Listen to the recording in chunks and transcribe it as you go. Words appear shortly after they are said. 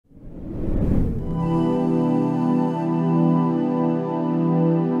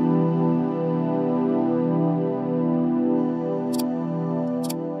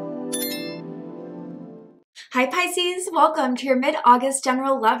Pisces, welcome to your mid-August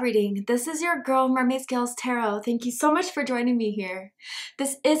general love reading. This is your girl Mermaid Scales Tarot. Thank you so much for joining me here.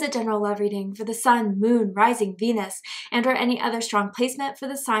 This is a general love reading for the Sun, Moon, Rising, Venus, and or any other strong placement for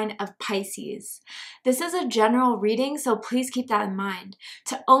the sign of Pisces. This is a general reading, so please keep that in mind,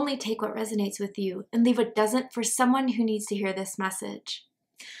 to only take what resonates with you and leave what doesn't for someone who needs to hear this message.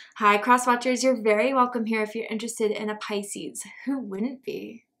 Hi cross watchers, you're very welcome here if you're interested in a Pisces. Who wouldn't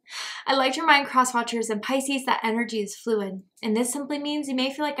be? I like to remind cross-watchers and Pisces that energy is fluid, and this simply means you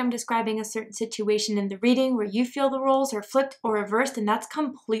may feel like I'm describing a certain situation in the reading where you feel the roles are flipped or reversed, and that's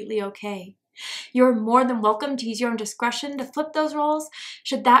completely okay. You're more than welcome to use your own discretion to flip those roles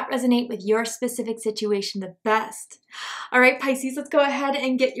should that resonate with your specific situation the best. All right, Pisces, let's go ahead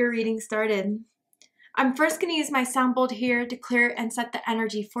and get your reading started. I'm first going to use my sound bowl here to clear and set the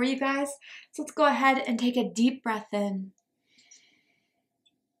energy for you guys, so let's go ahead and take a deep breath in.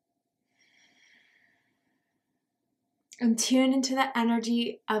 And tune into the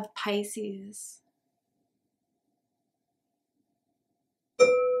energy of Pisces.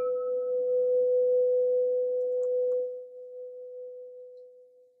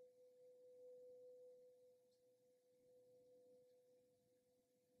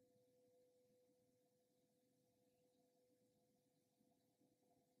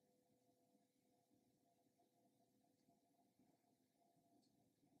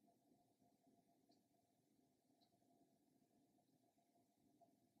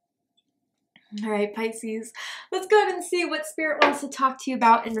 All right, Pisces, let's go ahead and see what Spirit wants to talk to you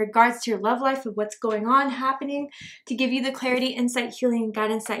about in regards to your love life, of what's going on, happening, to give you the clarity, insight, healing, and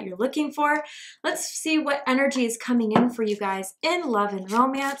guidance that you're looking for. Let's see what energy is coming in for you guys in love and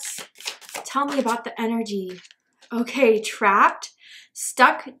romance. Tell me about the energy. Okay, trapped,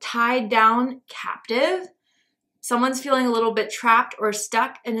 stuck, tied down, captive. Someone's feeling a little bit trapped or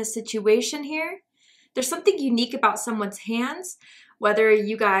stuck in a situation here. There's something unique about someone's hands. Whether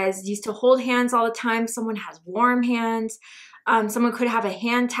you guys used to hold hands all the time, someone has warm hands, someone could have a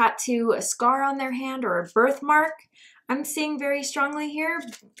hand tattoo, a scar on their hand, or a birthmark. I'm seeing very strongly here.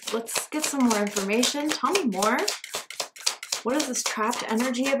 Let's get some more information. Tell me more. What is this trapped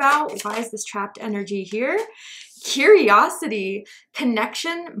energy about? Why is this trapped energy here? Curiosity,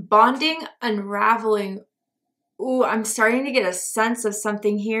 connection, bonding, unraveling. Ooh, I'm starting to get a sense of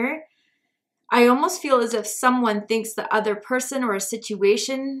something here. I almost feel as if someone thinks the other person or a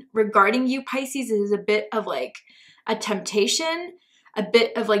situation regarding you, Pisces, is a bit of like a temptation, a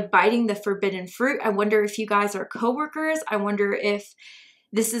bit of like biting the forbidden fruit. I wonder if you guys are coworkers. I wonder if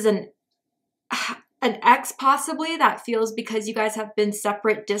this is an ex possibly that feels because you guys have been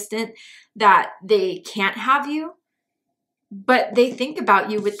separate, distant, that they can't have you. But they think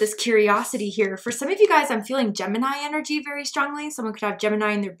about you with this curiosity here. For some of you guys, I'm feeling Gemini energy very strongly. Someone could have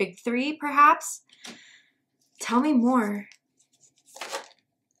Gemini in their big three, perhaps. Tell me more.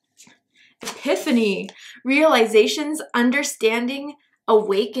 Epiphany, realizations, understanding,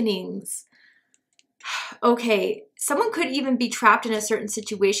 awakenings. Okay, someone could even be trapped in a certain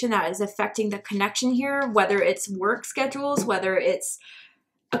situation that is affecting the connection here, whether it's work schedules, whether it's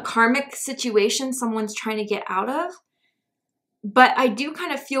a karmic situation someone's trying to get out of. But I do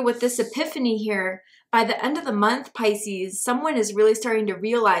kind of feel with this epiphany here, by the end of the month, Pisces, someone is really starting to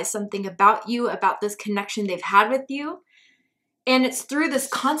realize something about you, about this connection they've had with you. And it's through this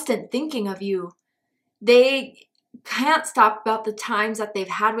constant thinking of you. They can't stop about the times that they've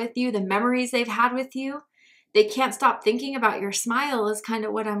had with you, the memories they've had with you. They can't stop thinking about your smile is kind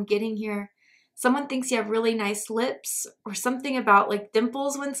of what I'm getting here. Someone thinks you have really nice lips, or something about like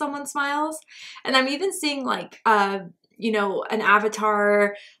dimples when someone smiles. And I'm even seeing like you know, an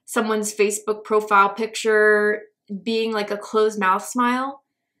avatar, someone's Facebook profile picture being like a closed mouth smile,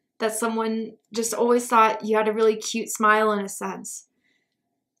 that someone just always thought you had a really cute smile in a sense.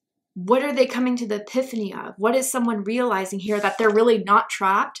 What are they coming to the epiphany of? What is someone realizing here, that they're really not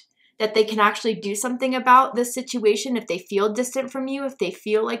trapped, that they can actually do something about this situation if they feel distant from you, if they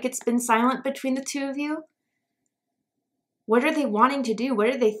feel like it's been silent between the two of you? What are they wanting to do? What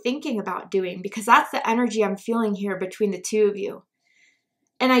are they thinking about doing? Because that's the energy I'm feeling here between the two of you.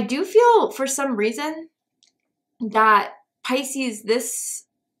 And I do feel for some reason that Pisces,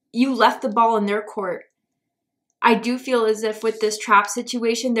 you left the ball in their court. I do feel as if with this trap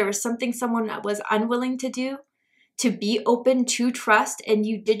situation, there was something someone was unwilling to do, to be open, to trust, and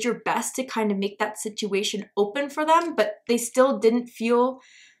you did your best to kind of make that situation open for them, but they still didn't feel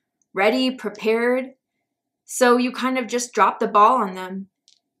ready, prepared. So you kind of just dropped the ball on them.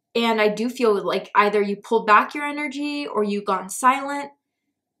 And I do feel like either you pulled back your energy, or you gone silent,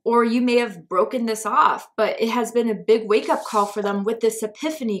 or you may have broken this off. But it has been a big wake-up call for them with this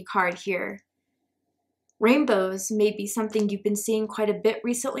Epiphany card here. Rainbows may be something you've been seeing quite a bit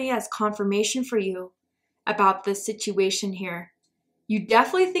recently as confirmation for you about this situation here. You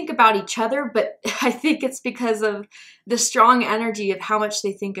definitely think about each other, but I think it's because of the strong energy of how much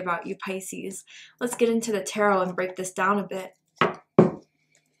they think about you, Pisces. Let's get into the tarot and break this down a bit.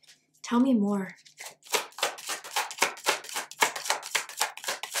 Tell me more.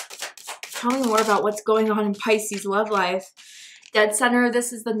 Tell me more about what's going on in Pisces love life. Dead center,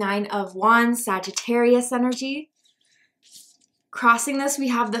 this is the 9 of Wands, Sagittarius energy. Crossing this, we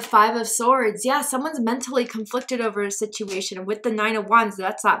have the 5 of Swords. Yeah, someone's mentally conflicted over a situation. And with the 9 of Wands,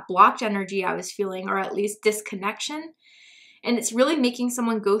 that's that blocked energy I was feeling, or at least disconnection. And it's really making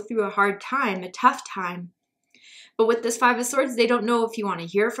someone go through a hard time, a tough time. But with this 5 of Swords, they don't know if you want to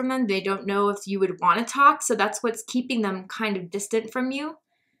hear from them. They don't know if you would want to talk. So that's what's keeping them kind of distant from you.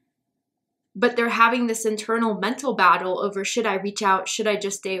 But they're having this internal mental battle over, should I reach out? Should I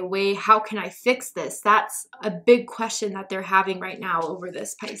just stay away? How can I fix this? That's a big question that they're having right now over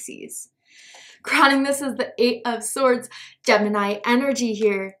this, Pisces. Crowning this is the 8 of Swords, Gemini energy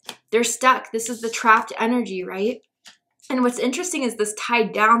here. They're stuck. This is the trapped energy, right? And what's interesting is this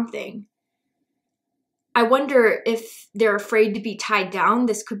tied down thing. I wonder if they're afraid to be tied down.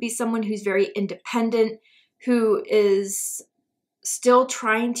 This could be someone who's very independent, who is still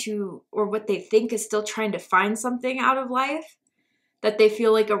trying to, or what they think is still trying to find something out of life that they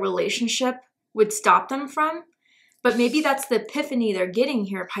feel like a relationship would stop them from. But maybe that's the epiphany they're getting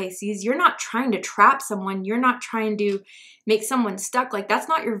here, Pisces. You're not trying to trap someone. You're not trying to make someone stuck. Like, that's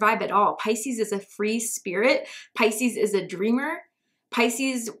not your vibe at all. Pisces is a free spirit. Pisces is a dreamer.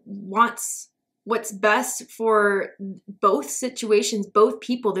 Pisces wants what's best for both situations, both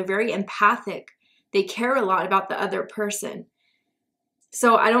people. They're very empathic. They care a lot about the other person.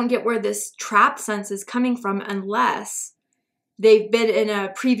 So I don't get where this trap sense is coming from unless they've been in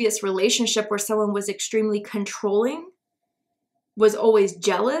a previous relationship where someone was extremely controlling, was always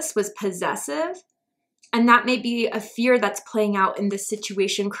jealous, was possessive. And that may be a fear that's playing out in this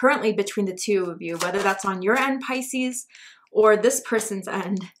situation currently between the two of you, whether that's on your end, Pisces, or this person's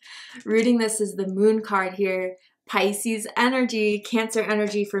end. Reading this is the Moon card here. Pisces energy, Cancer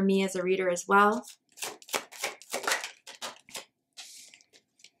energy for me as a reader as well.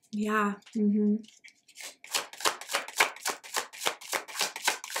 Yeah.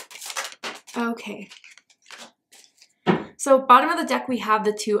 Okay. So bottom of the deck, we have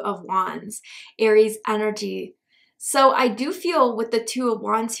the 2 of Wands, Aries energy. So I do feel with the 2 of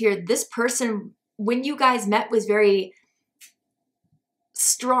Wands here, this person, when you guys met, was very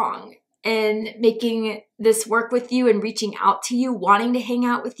strong in making this work with you and reaching out to you, wanting to hang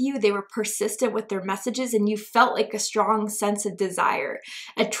out with you. They were persistent with their messages and you felt like a strong sense of desire,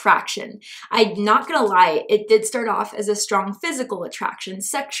 attraction. I'm not gonna lie, it did start off as a strong physical attraction,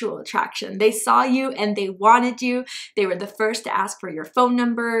 sexual attraction. They saw you and they wanted you. They were the first to ask for your phone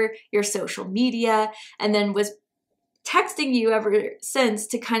number, your social media, and then was texting you ever since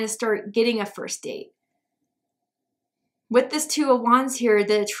to kind of start getting a first date. With this 2 of Wands here,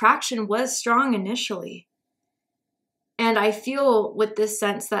 the attraction was strong initially. And I feel with this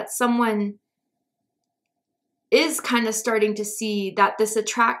sense that someone is kind of starting to see that this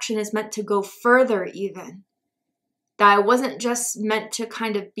attraction is meant to go further even. That it wasn't just meant to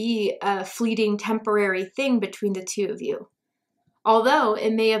kind of be a fleeting temporary thing between the two of you. Although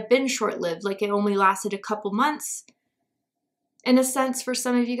it may have been short-lived, like it only lasted a couple months. In a sense for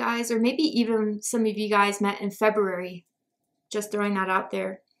some of you guys, or maybe even some of you guys met in February. Just throwing that out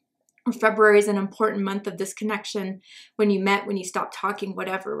there. Or February is an important month of this connection. When you met, when you stopped talking,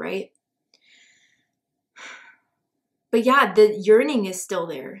 whatever, right? But yeah, the yearning is still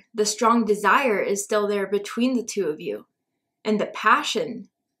there. The strong desire is still there between the two of you. And the passion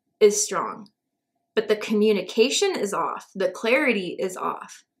is strong. But the communication is off. The clarity is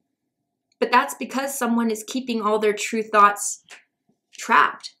off. But that's because someone is keeping all their true thoughts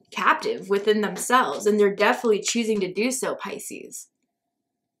trapped, captive within themselves, and they're definitely choosing to do so, Pisces.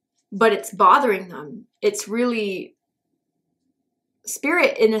 But it's bothering them. It's really,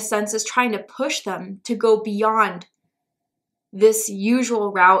 Spirit in a sense is trying to push them to go beyond this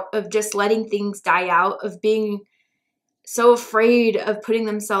usual route of just letting things die out, of being so afraid of putting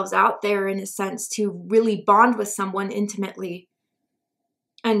themselves out there in a sense to really bond with someone intimately.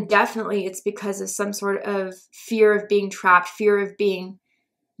 And definitely it's because of some sort of fear of being trapped, fear of being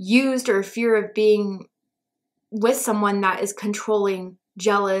used, or fear of being with someone that is controlling,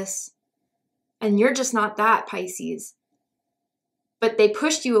 jealous, and you're just not that, Pisces. But they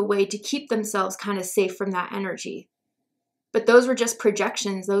pushed you away to keep themselves kind of safe from that energy. But those were just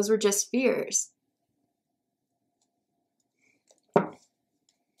projections. Those were just fears.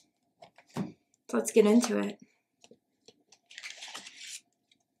 So let's get into it.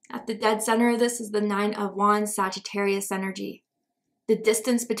 At the dead center of this is the Nine of Wands, Sagittarius energy. The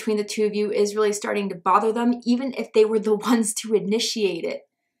distance between the two of you is really starting to bother them, even if they were the ones to initiate it.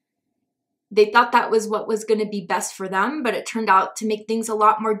 They thought that was what was going to be best for them, but it turned out to make things a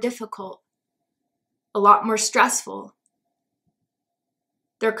lot more difficult, a lot more stressful.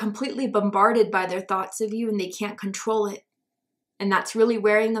 They're completely bombarded by their thoughts of you and they can't control it. And that's really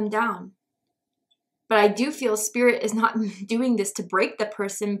wearing them down. But I do feel Spirit is not doing this to break the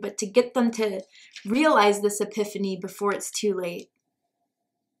person, but to get them to realize this epiphany before it's too late.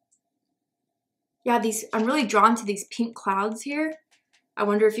 Yeah, I'm really drawn to these pink clouds here. I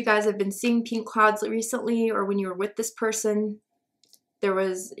wonder if you guys have been seeing pink clouds recently, or when you were with this person, there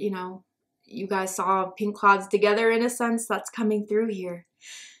was, you guys saw pink clouds together in a sense. That's coming through here.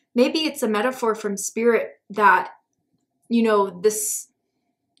 Maybe it's a metaphor from Spirit that,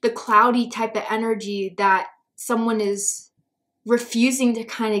 the cloudy type of energy that someone is refusing to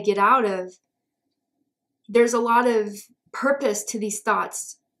kind of get out of. There's a lot of purpose to these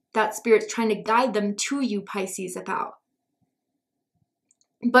thoughts that Spirit's trying to guide them to you, Pisces, about.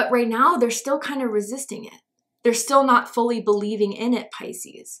 But right now, they're still kind of resisting it. They're still not fully believing in it,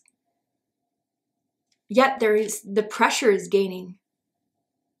 Pisces. Yet the pressure is gaining.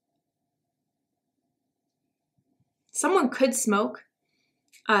 Someone could smoke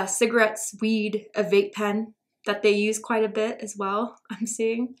cigarettes, weed, a vape pen that they use quite a bit as well, I'm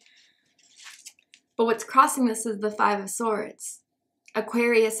seeing. But what's crossing this is the Five of Swords,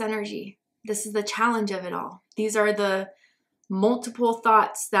 Aquarius energy. This is the challenge of it all. These are the multiple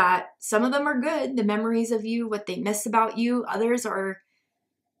thoughts that some of them are good, the memories of you, what they miss about you. Others are,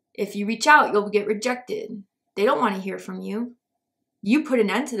 if you reach out, you'll get rejected. They don't want to hear from you. You put an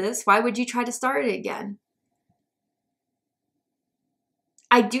end to this. Why would you try to start it again?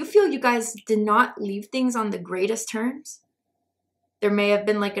 I do feel you guys did not leave things on the greatest terms. There may have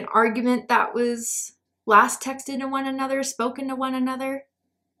been like an argument that was last texted to one another, spoken to one another.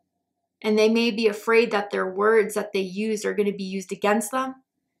 And they may be afraid that their words that they used are going to be used against them.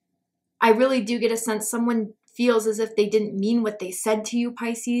 I really do get a sense someone feels as if they didn't mean what they said to you,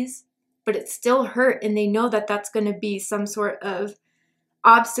 Pisces, but it still hurt, and they know that that's going to be some sort of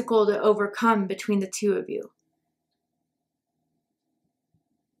obstacle to overcome between the two of you.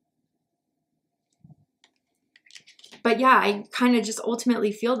 But yeah, I kind of just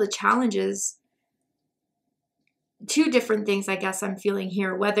ultimately feel the challenges. Two different things, I guess, I'm feeling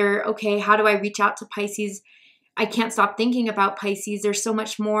here. Whether, okay, how do I reach out to Pisces? I can't stop thinking about Pisces. There's so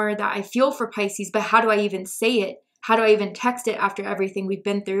much more that I feel for Pisces, but how do I even say it? How do I even text it after everything we've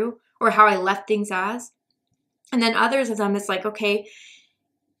been through, or how I left things as? And then others of them, it's like, okay,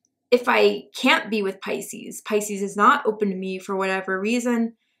 if I can't be with Pisces, Pisces is not open to me for whatever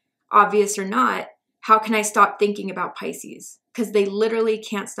reason, obvious or not, how can I stop thinking about Pisces? Because they literally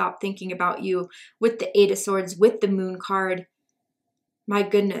can't stop thinking about you with the Eight of Swords, with the Moon card. My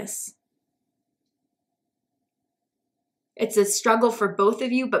goodness. It's a struggle for both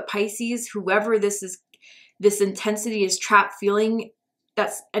of you, but Pisces, whoever this intensity is trapped feeling,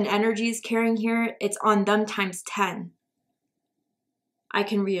 that's an energy is carrying here, it's on them times 10. I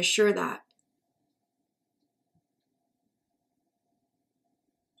can reassure that.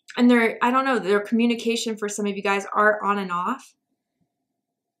 And I don't know, their communication for some of you guys are on and off.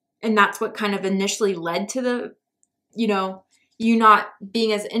 And that's what kind of initially led to the, you not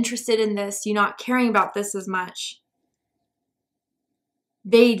being as interested in this, you not caring about this as much.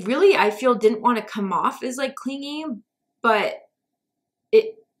 They really, I feel, didn't want to come off as like clingy, but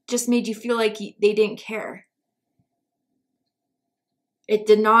it just made you feel like they didn't care. It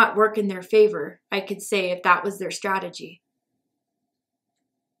did not work in their favor, I could say, if that was their strategy.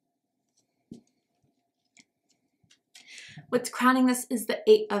 What's crowning this is the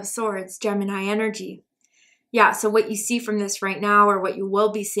Eight of Swords, Gemini energy. Yeah, so what you see from this right now, or what you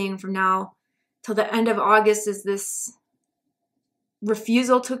will be seeing from now till the end of August, is this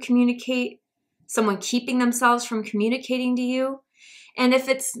refusal to communicate, someone keeping themselves from communicating to you. And if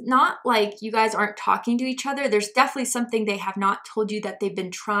it's not like you guys aren't talking to each other, there's definitely something they have not told you that they've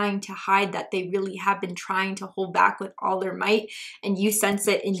been trying to hide, that they really have been trying to hold back with all their might, and you sense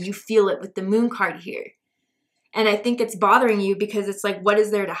it and you feel it with the Moon card here. And I think it's bothering you because it's like, what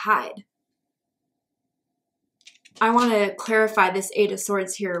is there to hide? I want to clarify this Eight of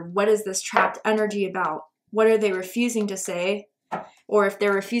Swords here. What is this trapped energy about? What are they refusing to say? Or if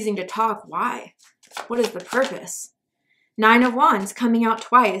they're refusing to talk, why? What is the purpose? Nine of Wands coming out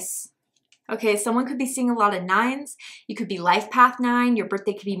twice. Okay, someone could be seeing a lot of nines. You could be life path 9. Your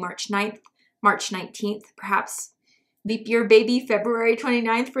birthday could be March 9th, March 19th, perhaps. Leap year baby, February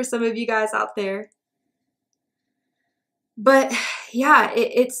 29th for some of you guys out there. But yeah,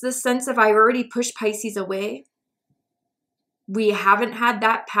 it's the sense of I already pushed Pisces away. We haven't had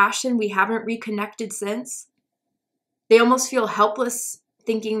that passion. We haven't reconnected since. They almost feel helpless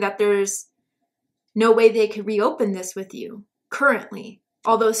thinking that there's no way they could reopen this with you currently.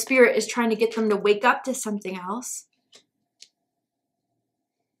 Although Spirit is trying to get them to wake up to something else.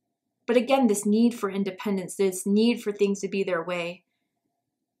 But again, this need for independence, this need for things to be their way.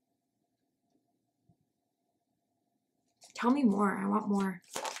 Tell me more. I want more.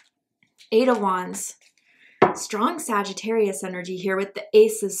 Eight of Wands. Strong Sagittarius energy here with the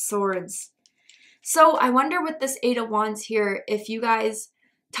Ace of Swords. So I wonder with this Eight of Wands here, if you guys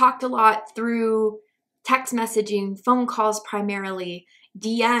talked a lot through text messaging, phone calls primarily,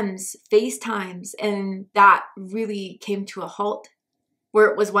 DMs, FaceTimes, and that really came to a halt, where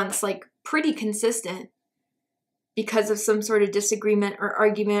it was once like pretty consistent because of some sort of disagreement or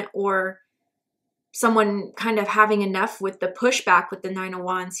argument or someone kind of having enough with the pushback with the Nine of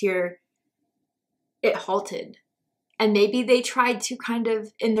Wands here, it halted. And maybe they tried to kind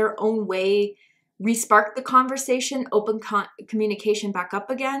of, in their own way, respark the conversation, open communication back up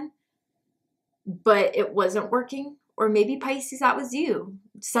again, but it wasn't working. Or maybe Pisces, that was you,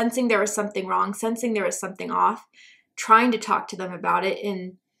 sensing there was something wrong, sensing there was something off, trying to talk to them about it,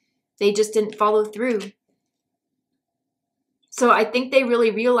 and they just didn't follow through. So I think they really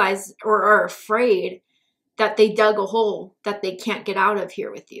realize or are afraid that they dug a hole that they can't get out of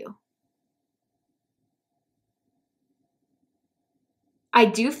here with you. I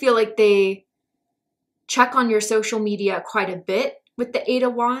do feel like they check on your social media quite a bit with the Eight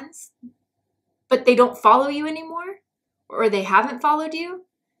of Wands, but they don't follow you anymore, or they haven't followed you,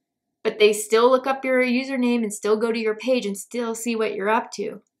 but they still look up your username and still go to your page and still see what you're up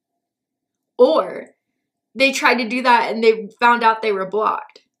to. Or they tried to do that and they found out they were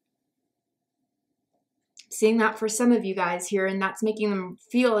blocked. Seeing that for some of you guys here, and that's making them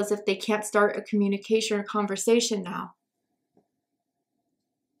feel as if they can't start a communication or conversation now.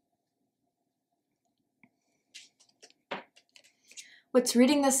 What's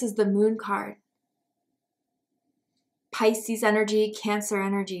reading this is the Moon card. Pisces energy, Cancer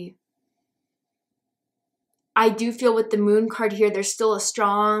energy. I do feel with the Moon card here, there's still a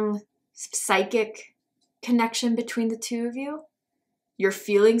strong psychic connection between the two of you. Your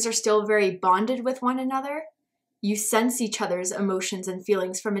feelings are still very bonded with one another. You sense each other's emotions and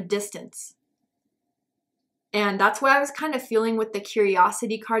feelings from a distance. And that's what I was kind of feeling with the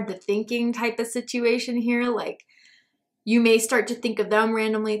Curiosity card, the thinking type of situation here. Like, you may start to think of them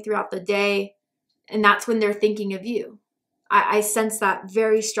randomly throughout the day, and that's when they're thinking of you. I sense that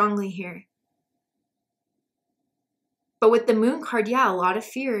very strongly here. But with the Moon card, yeah, a lot of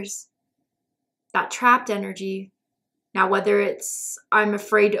fears. That trapped energy. Now, whether it's I'm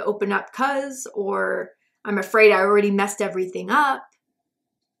afraid to open up cuz, or I'm afraid I already messed everything up.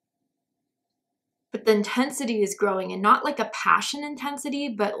 But the intensity is growing, and not like a passion intensity,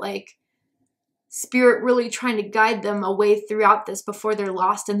 but like Spirit really trying to guide them away throughout this before they're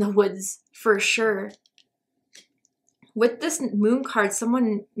lost in the woods for sure. With this Moon card,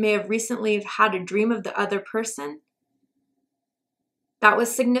 someone may have recently had a dream of the other person. That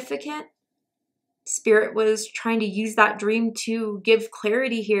was significant. Spirit was trying to use that dream to give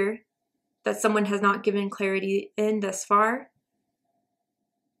clarity here that someone has not given clarity in thus far.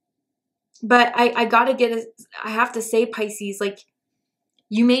 But I have to say, Pisces, like,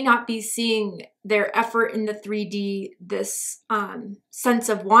 you may not be seeing their effort in the 3D, this sense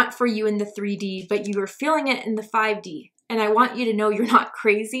of want for you in the 3D, but you are feeling it in the 5D. And I want you to know you're not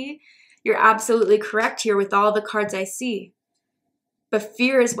crazy. You're absolutely correct here with all the cards I see. But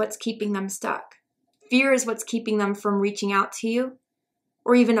fear is what's keeping them stuck. Fear is what's keeping them from reaching out to you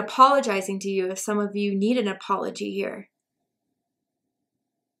or even apologizing to you if some of you need an apology here.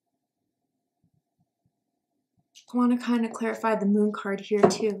 I want to kind of clarify the Moon card here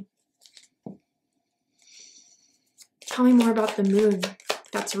too. Tell me more about the Moon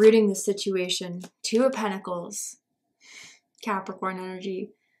that's rooting the situation. Two of Pentacles, Capricorn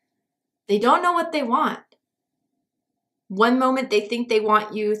energy. They don't know what they want. One moment they think they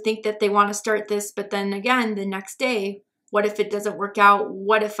want you, think that they want to start this, but then again, the next day, what if it doesn't work out?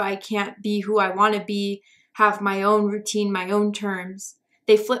 What if I can't be who I want to be, have my own routine, my own terms?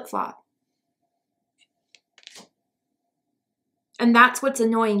 They flip-flop. And that's what's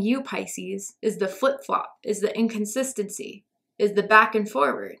annoying you, Pisces, is the flip-flop, is the inconsistency, is the back and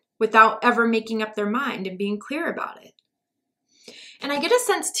forward without ever making up their mind and being clear about it. And I get a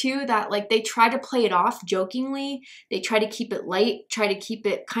sense too that like they try to play it off jokingly. They try to keep it light, try to keep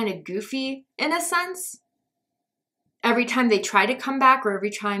it kind of goofy in a sense. every time they try to come back or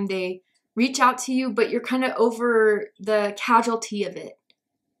every time they reach out to you, but you're kind of over the casualty of it.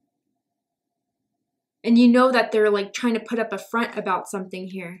 And you know that they're like trying to put up a front about something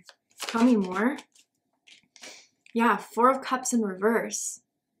here. Tell me more. Yeah, Four of Cups in reverse.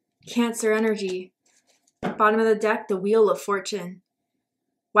 Cancer energy. Bottom of the deck, the Wheel of Fortune.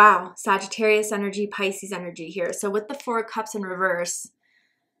 Wow, Sagittarius energy, Pisces energy here. So with the Four of Cups in reverse,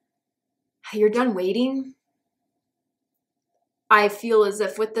 you're done waiting. I feel as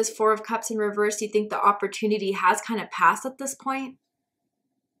if with this Four of Cups in reverse, you think the opportunity has kind of passed at this point.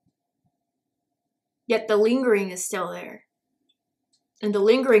 Yet the lingering is still there. And the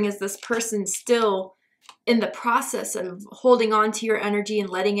lingering is this person still in the process of holding on to your energy and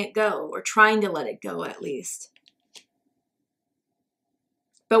letting it go, or trying to let it go at least.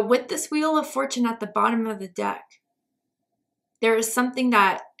 But with this Wheel of Fortune at the bottom of the deck, there is something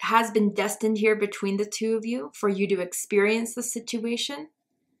that has been destined here between the two of you for you to experience the situation.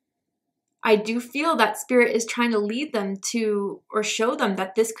 I do feel that Spirit is trying to lead them to, or show them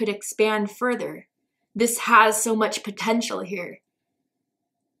that this could expand further. This has so much potential here.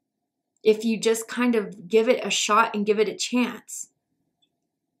 If you just kind of give it a shot and give it a chance.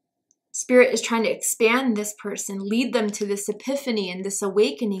 Spirit is trying to expand this person, lead them to this epiphany and this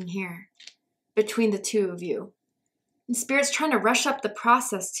awakening here between the two of you. And Spirit's trying to rush up the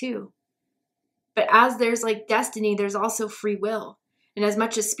process too. But as there's like destiny, there's also free will. And as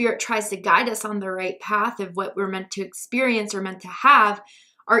much as Spirit tries to guide us on the right path of what we're meant to experience or meant to have,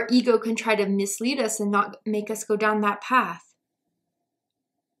 our ego can try to mislead us and not make us go down that path.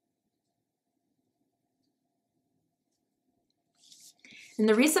 In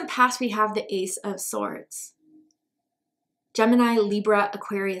the recent past, we have the Ace of Swords. Gemini, Libra,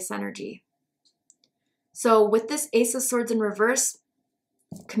 Aquarius energy. So with this Ace of Swords in reverse,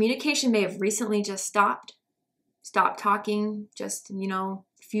 communication may have recently just stopped. Stopped talking just, a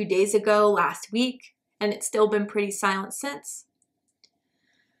few days ago, last week, and it's still been pretty silent since.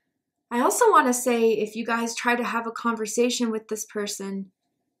 I also want to say, if you guys try to have a conversation with this person,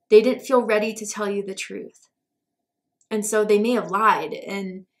 they didn't feel ready to tell you the truth. And so they may have lied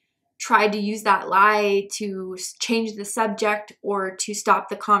and tried to use that lie to change the subject or to stop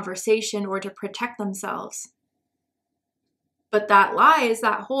the conversation or to protect themselves. But that lie is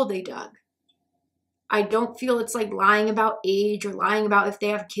that hole they dug. I don't feel it's like lying about age or lying about if they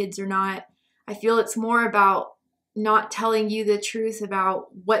have kids or not. I feel it's more about not telling you the truth about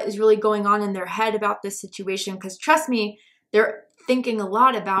what is really going on in their head about this situation. Because trust me, they're thinking a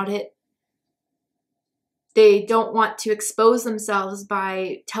lot about it. They don't want to expose themselves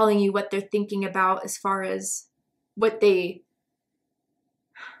by telling you what they're thinking about as far as what they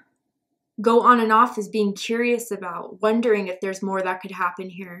go on and off as being curious about, wondering if there's more that could happen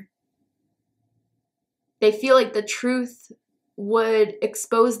here. They feel like the truth would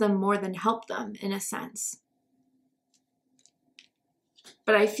expose them more than help them in a sense.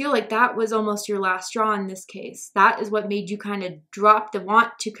 But I feel like that was almost your last straw in this case. That is what made you kind of drop the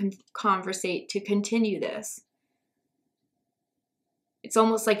want to conversate, to continue this. It's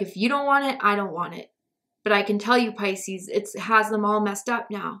almost like if you don't want it, I don't want it. But I can tell you, Pisces, it has them all messed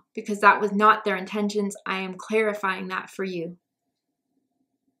up now because that was not their intentions. I am clarifying that for you.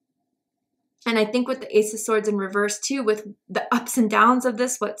 And I think with the Ace of Swords in reverse too, with the ups and downs of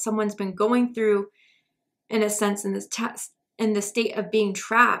this, what someone's been going through in a sense in this test, in the state of being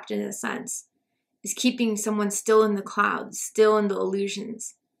trapped in a sense, is keeping someone still in the clouds, still in the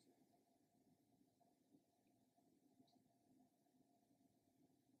illusions.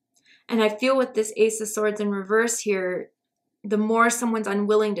 And I feel with this Ace of Swords in reverse here, the more someone's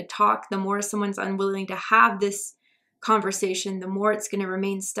unwilling to talk, the more someone's unwilling to have this conversation, the more it's going to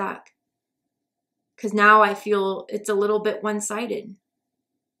remain stuck. Because now I feel it's a little bit one-sided.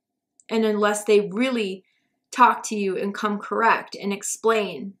 And unless they really talk to you and come correct and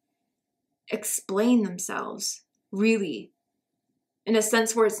explain themselves, really, in a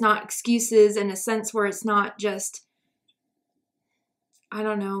sense where it's not excuses, in a sense where it's not just, I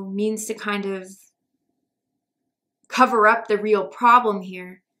don't know, means to kind of cover up the real problem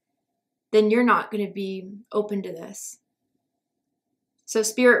here, then you're not going to be open to this. So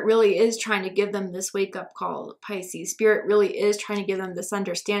Spirit really is trying to give them this wake-up call, Pisces. Spirit really is trying to give them this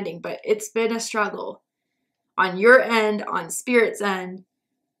understanding, but it's been a struggle on your end, on Spirit's end.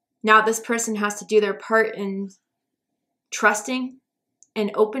 Now this person has to do their part in trusting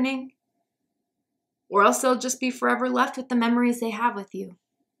and opening, or else they'll just be forever left with the memories they have with you.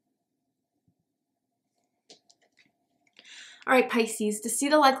 All right, Pisces, to see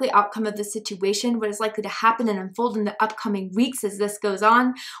the likely outcome of this situation, what is likely to happen and unfold in the upcoming weeks as this goes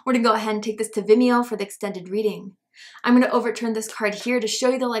on, we're going to go ahead and take this to Vimeo for the extended reading. I'm going to overturn this card here to show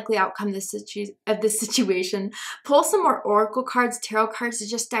you the likely outcome of this situation. Pull some more oracle cards, tarot cards to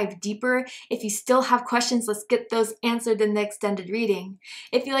just dive deeper. If you still have questions, let's get those answered in the extended reading.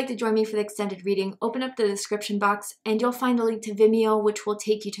 If you'd like to join me for the extended reading, open up the description box and you'll find a link to Vimeo, which will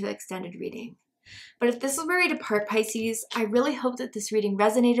take you to the extended reading. But if this is where we depart, Pisces, I really hope that this reading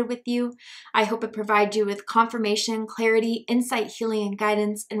resonated with you. I hope it provides you with confirmation, clarity, insight, healing, and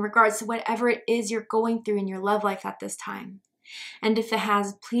guidance in regards to whatever it is you're going through in your love life at this time. And if it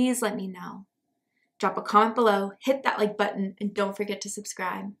has, please let me know. Drop a comment below, hit that like button, and don't forget to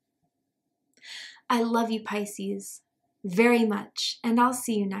subscribe. I love you, Pisces, very much, and I'll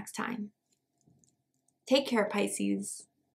see you next time. Take care, Pisces.